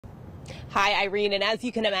Hi, Irene. And as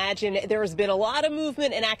you can imagine, there's been a lot of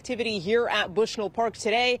movement and activity here at Bushnell Park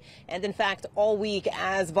today. And in fact, all week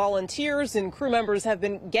as volunteers and crew members have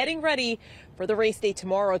been getting ready for the race day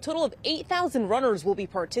tomorrow. A total of 8,000 runners will be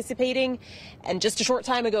participating. And just a short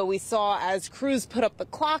time ago, we saw as crews put up the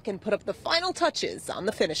clock and put up the final touches on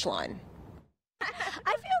the finish line.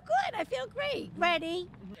 I feel good. I feel great. Ready?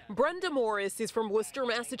 Brenda Morris is from Worcester,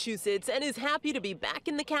 Massachusetts, and is happy to be back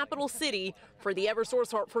in the capital city for the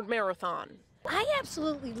Eversource Hartford Marathon. I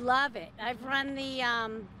absolutely love it. I've run the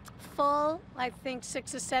full, I think,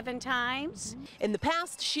 6 or 7 times. In the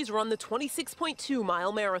past, she's run the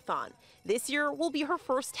 26.2-mile marathon. This year will be her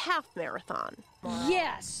first half marathon. Wow.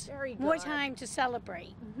 Yes. Very good. More time to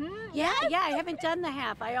celebrate. Yeah, I haven't done the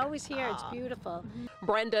half. I always hear it's beautiful.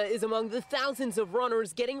 Brenda is among the thousands of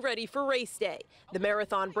runners getting ready for race day. The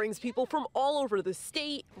marathon brings people from all over the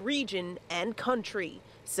state, region, and country.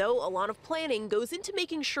 So a lot of planning goes into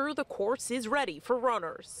making sure the course is ready for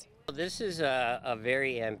runners. This is a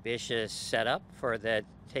very ambitious setup that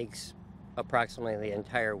takes approximately the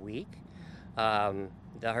entire week.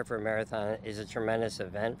 The Hartford Marathon is a tremendous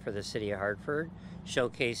event for the city of Hartford,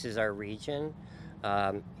 showcases our region,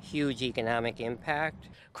 huge economic impact.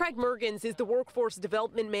 Craig Mergens is the Workforce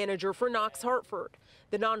Development Manager for Knox Hartford.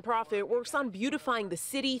 The nonprofit works on beautifying the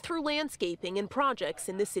city through landscaping and projects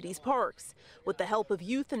in the city's parks. With the help of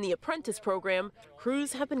youth in the apprentice program,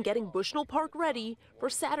 crews have been getting Bushnell Park ready for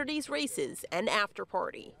Saturday's races and after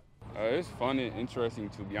party. It's fun and interesting,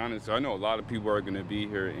 to be honest. I know a lot of people are going to be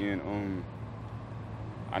here, and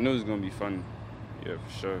I know it's going to be fun, yeah,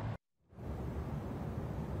 for sure.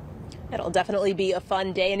 It'll definitely be a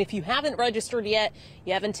fun day, and if you haven't registered yet,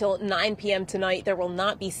 you have until 9 p.m. tonight. There will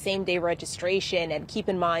not be same-day registration, and keep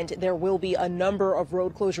in mind there will be a number of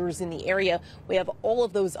road closures in the area. We have all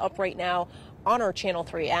of those up right now on our Channel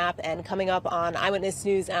 3 app, and coming up on Eyewitness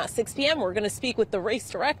News at 6 p.m., we're going to speak with the race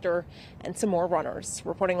director and some more runners.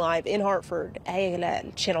 Reporting live in Hartford,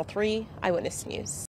 Channel 3 Eyewitness News.